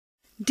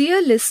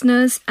Dear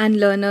listeners and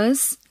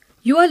learners,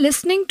 you are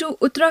listening to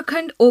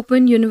Uttarakhand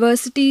Open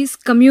University's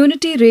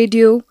community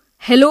radio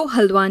Hello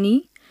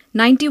Haldwani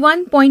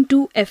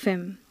 91.2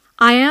 FM.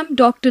 I am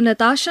Dr.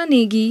 Natasha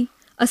Negi,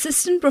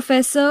 Assistant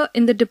Professor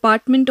in the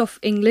Department of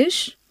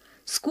English,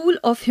 School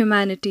of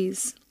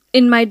Humanities.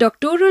 In my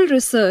doctoral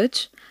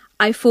research,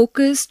 I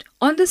focused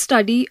on the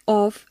study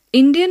of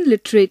Indian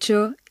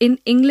literature in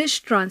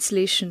English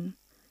translation.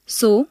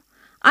 So,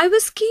 I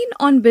was keen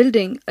on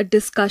building a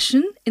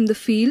discussion in the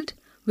field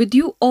with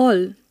you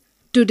all.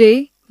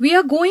 Today, we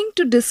are going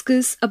to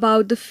discuss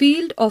about the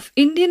field of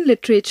Indian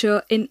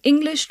literature in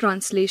English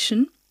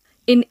translation.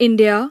 In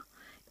India,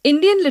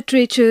 Indian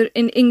literature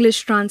in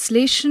English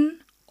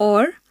translation,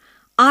 or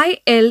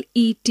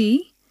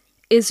ILET,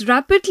 is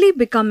rapidly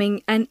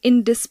becoming an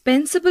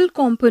indispensable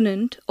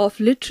component of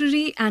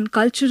literary and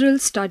cultural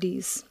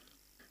studies.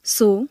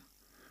 So,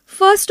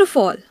 first of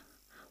all,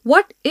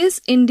 what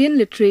is Indian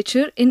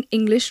literature in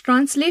English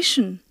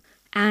translation?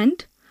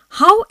 And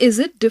how is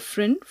it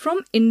different from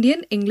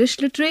Indian English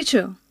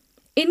literature?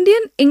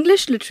 Indian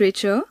English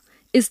literature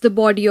is the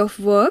body of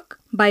work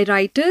by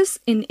writers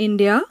in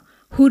India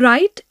who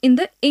write in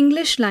the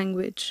English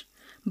language,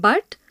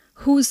 but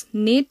whose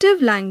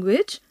native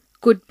language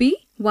could be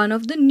one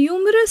of the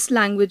numerous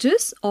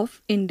languages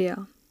of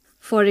India.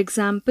 For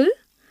example,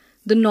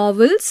 the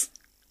novels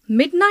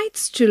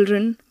Midnight's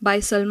Children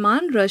by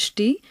Salman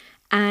Rushdie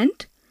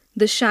and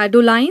The Shadow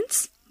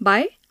Lines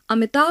by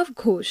Amitav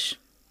Ghosh.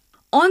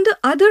 On the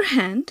other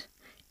hand,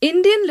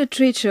 Indian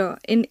literature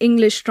in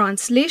English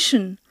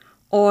translation,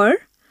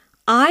 or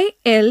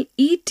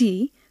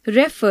ILET,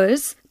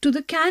 refers to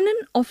the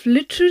canon of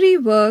literary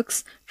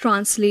works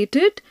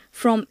translated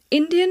from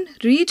Indian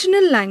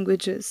regional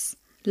languages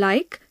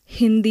like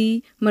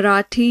Hindi,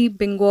 Marathi,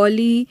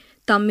 Bengali,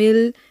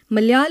 Tamil,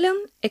 Malayalam,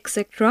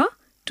 etc.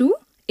 to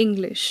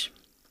English.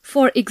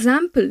 For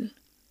example,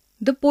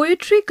 the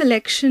poetry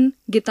collection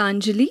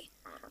Gitanjali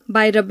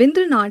by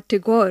Rabindranath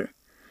Tagore,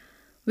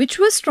 which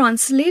was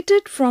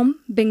translated from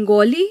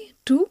Bengali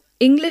to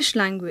English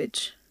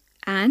language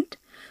and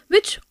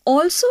which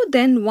also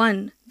then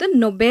won the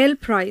Nobel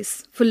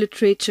Prize for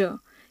Literature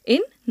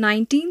in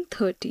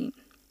 1913.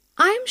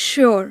 I am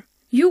sure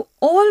you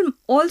all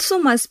also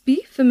must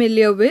be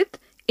familiar with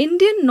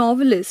Indian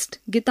novelist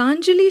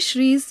Gitanjali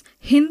Shree's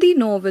Hindi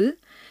novel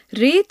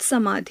Ret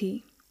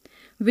Samadhi,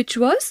 which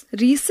was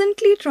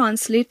recently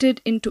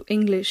translated into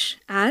English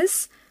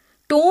as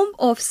Tomb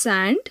of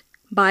Sand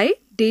by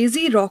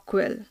Daisy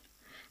Rockwell,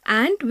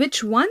 and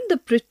which won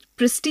the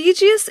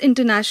prestigious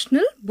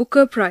International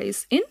Booker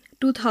Prize in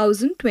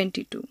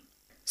 2022.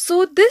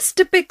 So this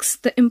depicts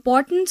the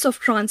importance of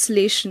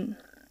translation.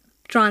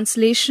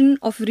 Translation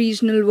of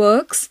regional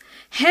works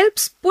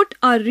helps put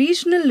our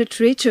regional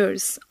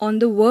literatures on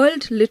the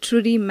world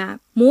literary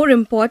map. More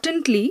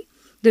importantly,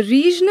 the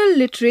regional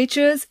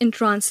literatures in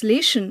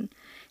translation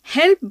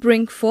help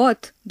bring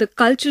forth the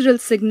cultural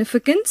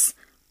significance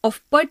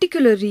of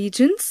particular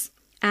regions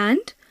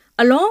and,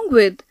 along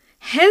with,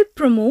 help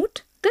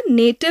promote the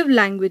native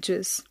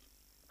languages,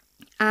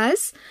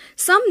 as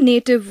some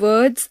native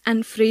words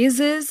and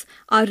phrases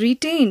are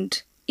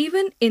retained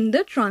even in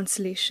the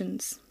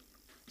translations.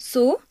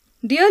 So,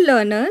 dear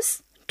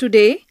learners,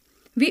 today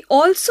we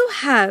also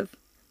have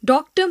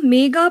Dr.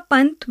 Megha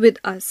Pant with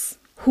us,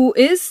 who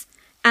is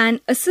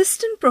an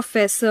assistant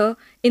professor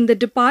in the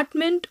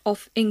Department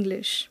of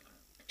English.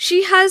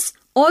 She has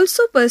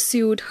also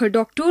pursued her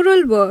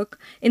doctoral work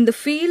in the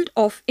field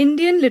of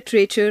Indian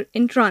literature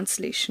in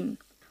translation.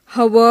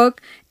 Her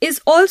work is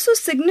also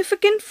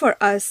significant for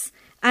us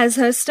as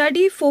her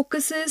study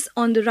focuses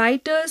on the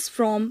writers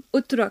from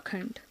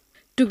Uttarakhand.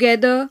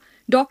 Together,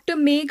 Dr.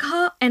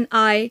 Megha and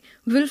I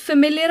will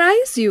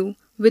familiarize you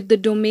with the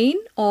domain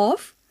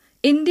of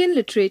Indian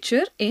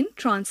literature in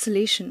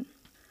translation.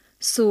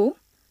 So,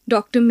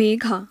 Dr.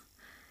 Megha,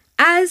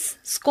 as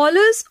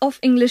scholars of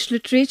English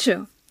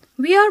literature,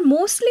 we are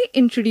mostly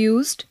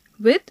introduced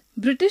with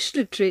British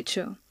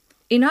literature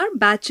in our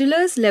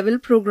bachelor's level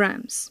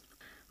programs.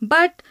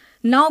 But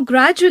now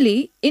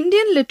gradually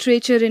Indian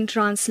literature in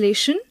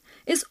translation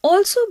is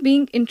also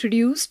being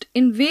introduced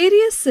in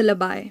various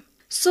syllabi.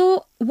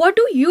 So what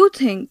do you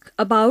think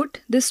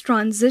about this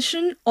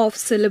transition of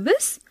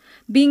syllabus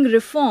being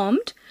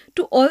reformed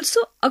to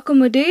also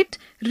accommodate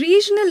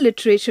regional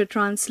literature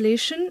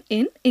translation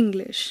in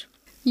English?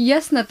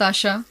 Yes,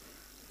 Natasha.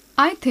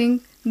 I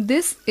think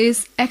this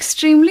is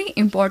extremely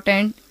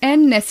important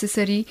and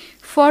necessary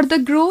for the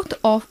growth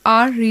of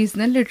our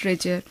regional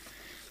literature.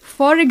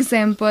 For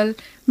example,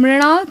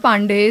 Mrinal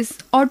Pandey's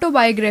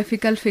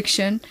autobiographical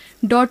fiction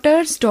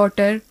Daughter's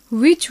Daughter,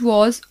 which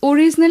was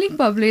originally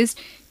published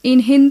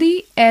in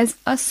Hindi as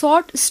a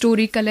short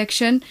story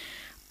collection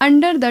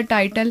under the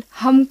title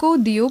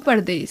Humko Diyo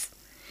Pardesh.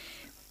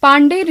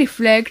 Pandey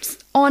reflects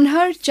on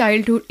her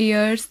childhood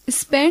years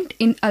spent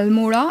in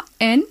Almora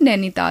and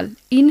Nainital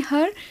in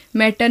her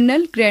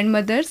maternal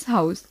grandmother's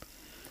house.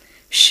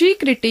 She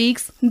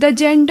critiques the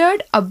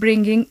gendered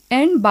upbringing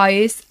and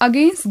bias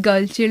against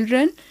girl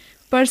children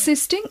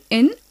persisting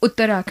in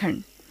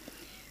Uttarakhand.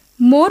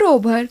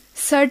 Moreover,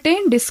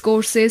 certain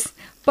discourses,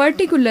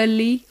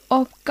 particularly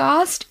of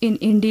caste in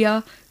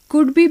India,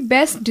 could be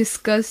best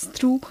discussed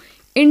through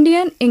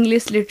Indian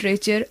English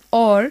literature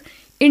or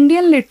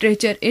Indian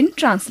literature in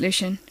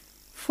translation.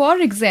 For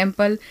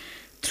example,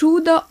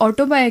 through the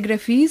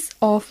autobiographies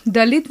of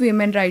Dalit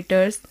women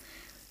writers.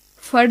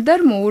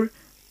 Furthermore,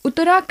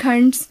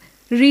 Uttarakhand's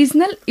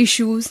regional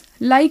issues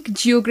like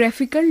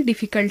geographical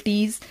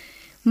difficulties,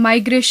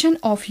 migration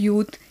of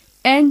youth,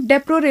 and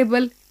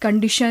deplorable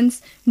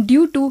conditions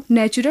due to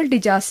natural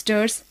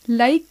disasters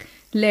like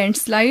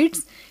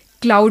landslides,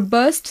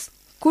 cloudbursts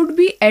could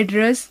be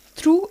addressed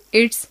through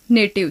its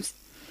natives.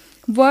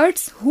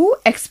 Words who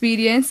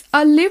experience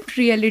a lived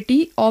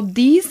reality of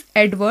these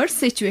adverse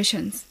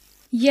situations.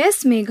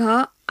 Yes,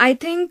 Megha, I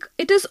think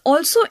it is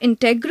also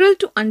integral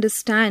to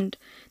understand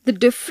the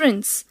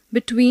difference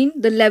between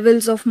the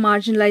levels of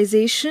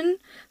marginalization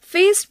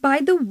faced by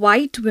the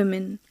white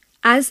women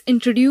as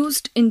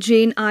introduced in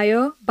Jane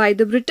Eyre by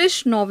the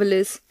British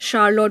novelist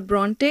Charlotte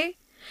Bronte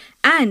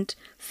and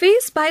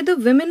faced by the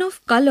women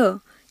of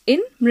color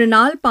in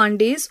Mrinal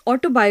Pandey's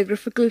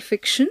autobiographical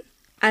fiction,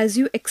 as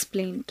you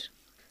explained.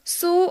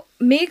 So,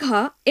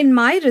 Megha, in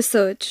my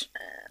research,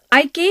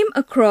 I came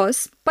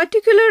across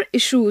particular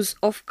issues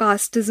of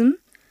casteism,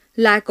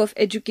 lack of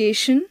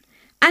education,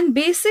 and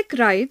basic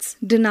rights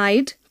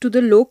denied to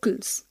the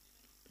locals,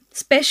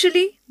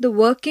 especially the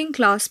working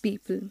class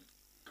people.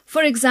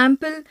 For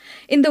example,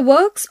 in the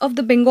works of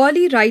the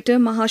Bengali writer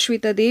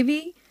Mahashweta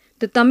Devi,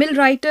 the Tamil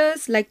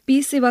writers like P.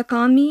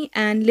 Sivakami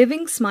and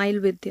Living Smile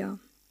Vidya.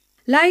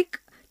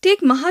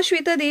 Take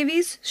Mahashweta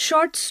Devi's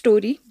short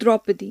story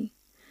Draupadi,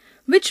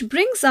 which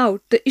brings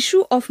out the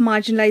issue of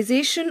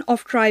marginalization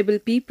of tribal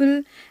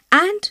people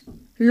and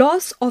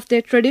loss of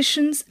their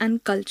traditions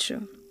and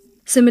culture.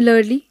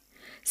 Similarly,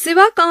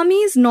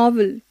 Sivakami's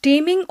novel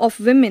Taming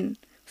of Women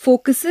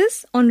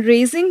focuses on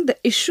raising the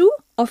issue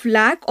of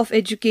lack of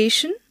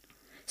education,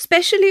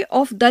 especially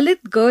of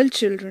Dalit girl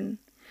children,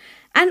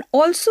 and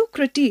also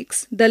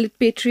critiques Dalit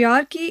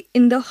patriarchy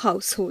in the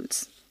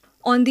households.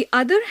 On the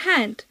other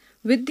hand,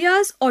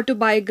 Vidya's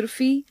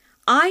autobiography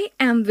I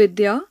Am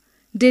Vidya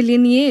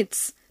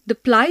delineates the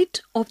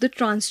plight of the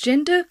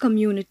transgender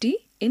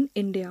community in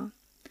India,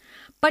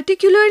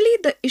 particularly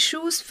the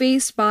issues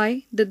faced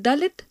by the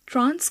Dalit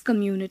trans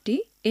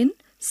community in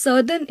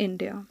southern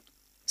India.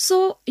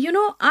 So,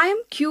 I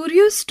am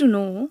curious to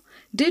know,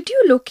 did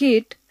you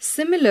locate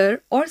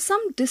similar or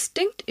some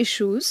distinct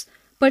issues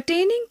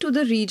pertaining to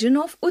the region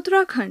of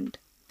Uttarakhand?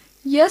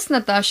 Yes,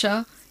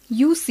 Natasha,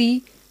 you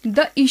see,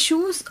 the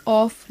issues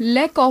of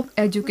lack of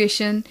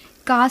education,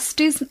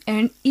 casteism,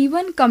 and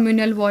even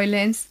communal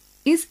violence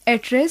is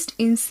addressed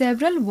in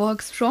several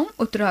works from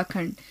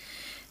Uttarakhand.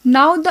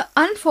 Now, the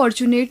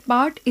unfortunate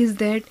part is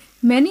that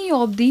many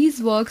of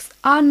these works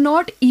are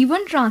not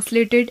even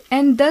translated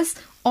and thus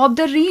of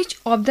the reach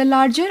of the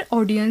larger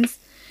audience.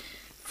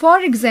 For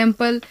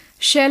example,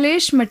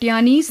 Shailesh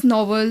Matiani's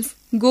novels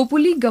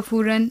Gopuli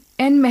Gafuran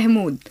and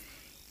Mahmood,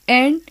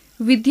 and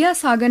Vidya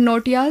Sagar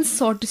Nautiyal's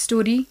short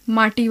story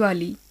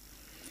Matiwali.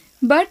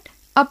 But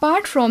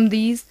apart from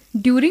these,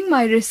 during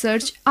my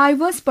research, I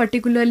was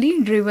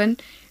particularly driven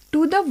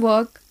to the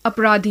work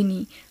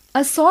Aparadhini,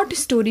 a short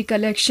story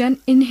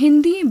collection in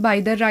Hindi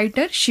by the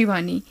writer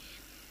Shivani.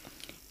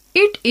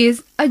 It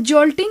is a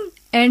jolting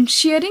and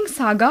cheering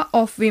saga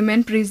of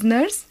women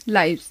prisoners'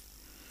 lives.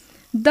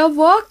 The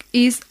work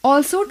is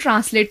also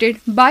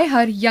translated by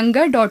her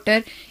younger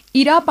daughter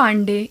Ira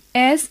Pandey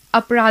as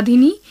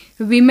Aparadhini,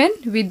 Women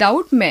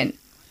Without Men.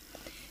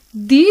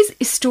 These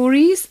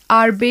stories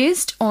are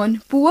based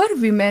on poor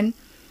women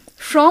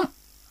from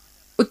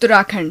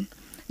Uttarakhand.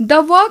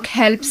 The work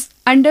helps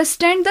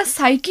understand the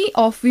psyche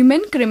of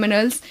women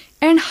criminals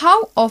and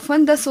how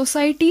often the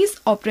society's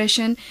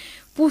oppression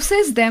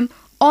pushes them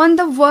on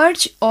the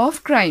verge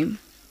of crime.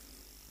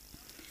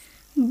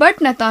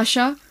 But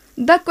Natasha,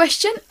 the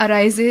question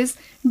arises,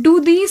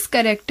 do these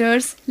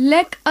characters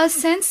lack a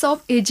sense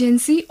of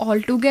agency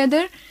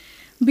altogether?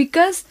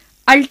 Because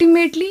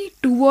ultimately,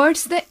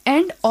 towards the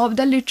end of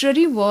the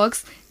literary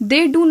works,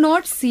 they do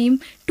not seem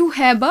to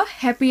have a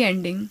happy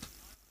ending.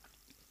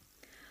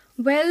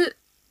 Well,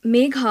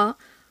 Megha,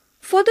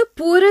 for the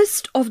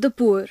poorest of the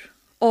poor,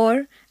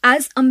 or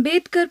as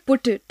Ambedkar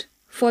put it,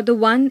 for the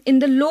one in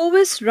the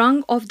lowest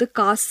rung of the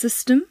caste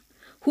system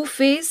who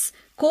face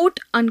quote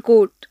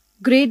unquote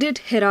graded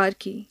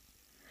hierarchy,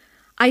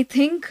 I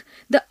think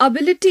the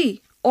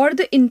ability or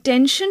the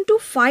intention to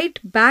fight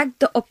back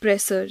the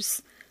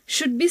oppressors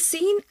should be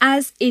seen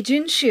as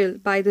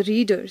agential by the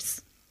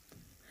readers.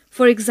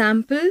 For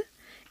example,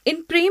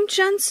 in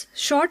Premchand's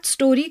short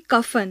story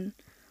Kafan,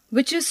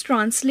 which is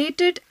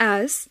translated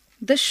as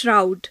The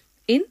Shroud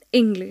in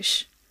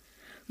English,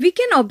 we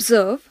can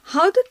observe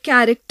how the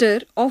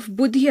character of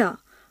Budhya,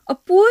 a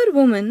poor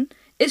woman,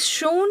 is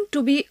shown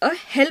to be a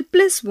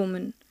helpless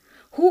woman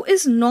who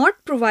is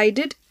not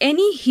provided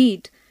any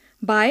heed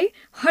by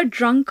her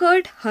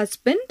drunkard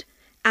husband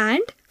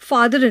and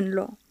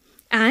father-in-law,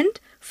 and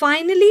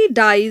finally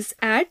dies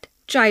at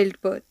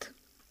childbirth.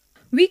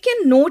 We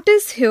can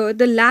notice here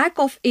the lack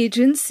of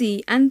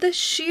agency and the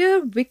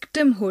sheer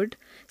victimhood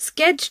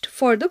sketched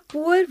for the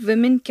poor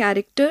women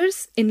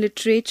characters in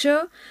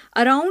literature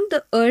around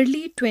the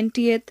early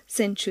 20th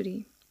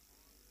century.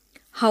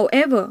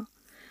 However,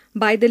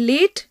 by the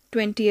late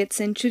 20th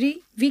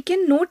century, we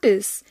can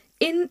notice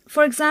in,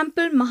 for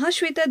example,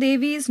 Mahashweta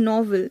Devi's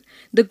novel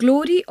The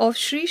Glory of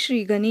Sri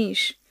Sri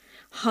Ganesh,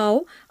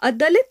 how a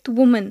Dalit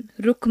woman,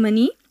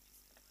 Rukmani,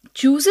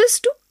 chooses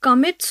to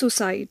commit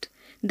suicide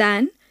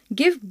than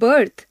give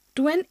birth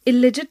to an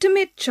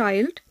illegitimate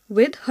child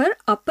with her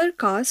upper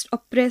caste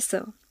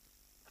oppressor.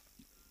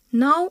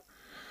 Now,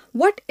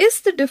 what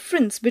is the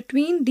difference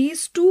between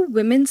these two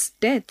women's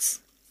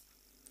deaths?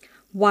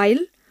 While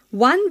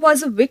one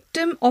was a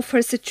victim of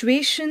her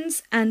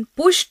situations and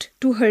pushed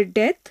to her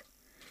death,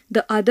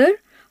 the other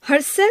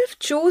herself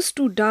chose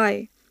to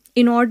die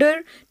in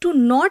order to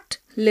not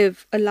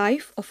live a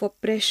life of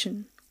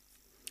oppression.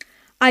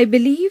 I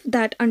believe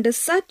that under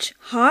such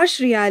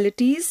harsh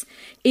realities,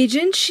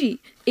 agency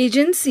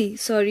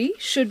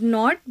should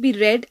not be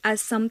read as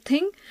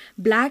something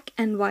black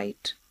and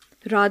white.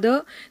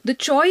 Rather, the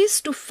choice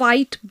to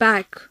fight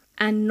back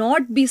and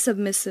not be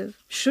submissive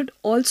should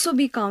also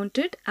be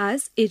counted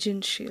as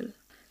agential.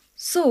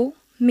 So,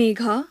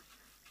 Megha,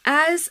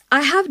 as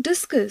I have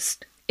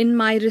discussed in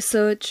my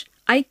research,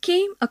 I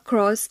came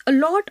across a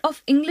lot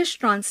of English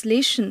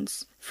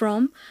translations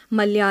from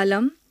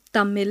Malayalam,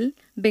 Tamil,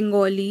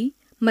 Bengali,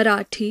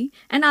 Marathi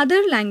and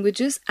other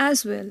languages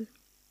as well.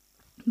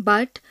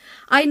 But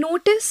I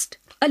noticed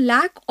a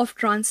lack of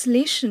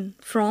translation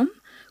from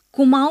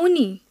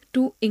Kumaoni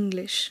to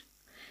English.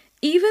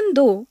 Even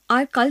though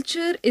our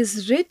culture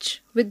is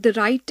rich with the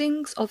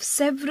writings of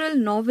several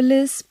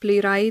novelists,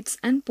 playwrights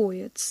and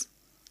poets.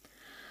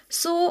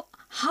 So,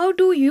 how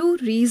do you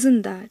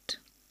reason that?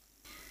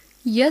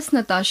 Yes,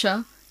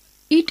 Natasha,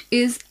 it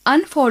is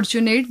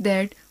unfortunate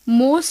that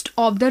most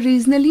of the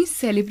regionally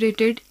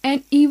celebrated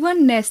and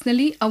even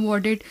nationally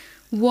awarded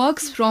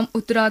works from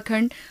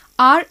Uttarakhand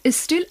are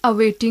still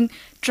awaiting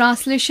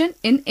translation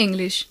in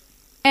English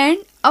and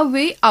a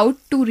way out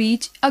to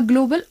reach a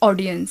global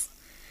audience.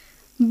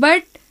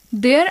 But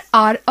there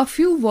are a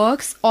few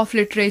works of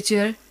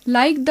literature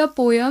like the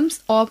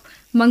poems of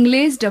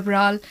Mangles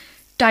Dabral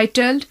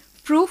titled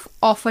Proof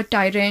of a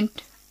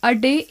Tyrant, A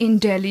Day in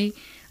Delhi,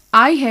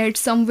 I Had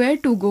Somewhere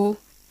to Go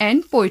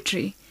and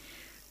Poetry,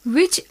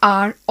 which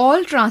are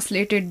all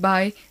translated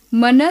by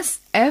Manas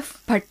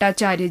F.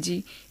 Bhattacharya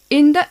ji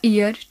in the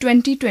year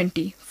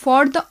 2020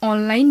 for the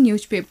online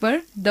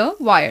newspaper The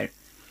Wire.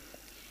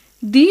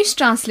 These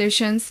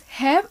translations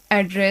have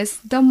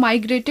addressed the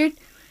migrated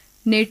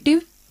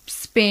native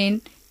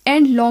Spain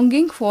and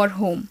longing for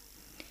home.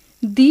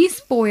 These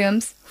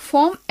poems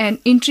form an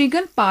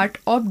integral part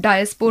of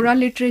diaspora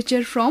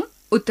literature from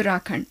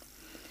Uttarakhand.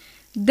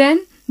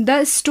 Then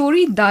the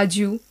story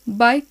Daju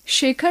by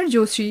Shekhar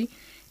Joshi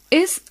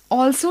is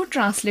also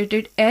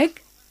translated as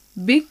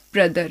Big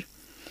Brother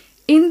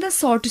in the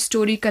short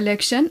story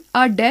collection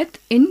A Death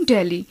in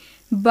Delhi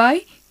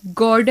by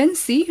Gordon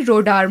C.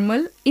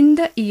 Rodarmal in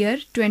the year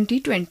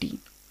 2020.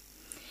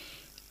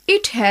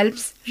 It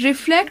helps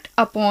reflect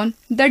upon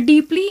the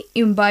deeply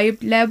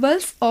imbibed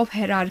levels of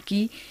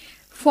hierarchy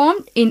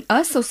formed in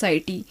a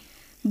society.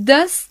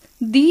 Thus,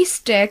 these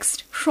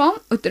texts from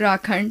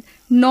Uttarakhand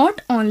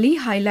not only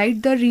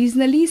highlight the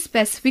regionally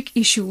specific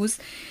issues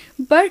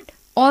but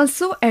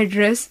also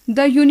address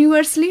the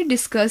universally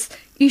discussed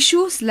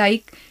issues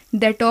like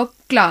that of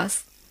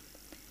class.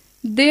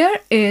 There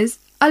is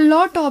a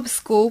lot of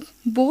scope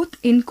both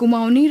in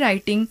Kumaoni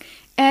writing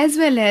as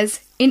well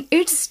as in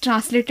its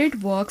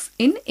translated works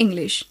in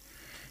English.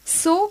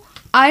 So,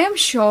 I am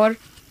sure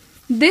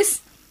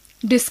this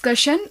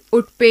discussion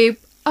would pave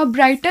a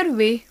brighter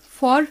way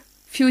for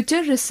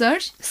future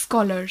research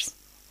scholars.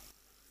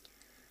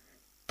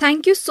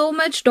 Thank you so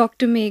much,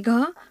 Dr.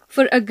 Megha,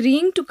 for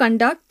agreeing to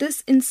conduct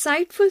this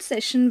insightful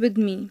session with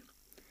me.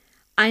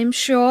 I am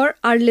sure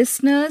our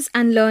listeners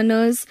and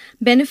learners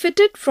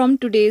benefited from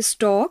today's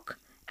talk,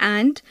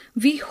 and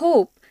we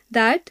hope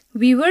that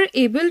we were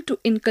able to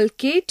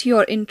inculcate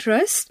your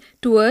interest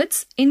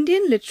towards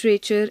Indian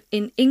literature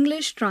in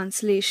English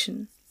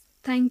translation.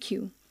 Thank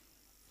you.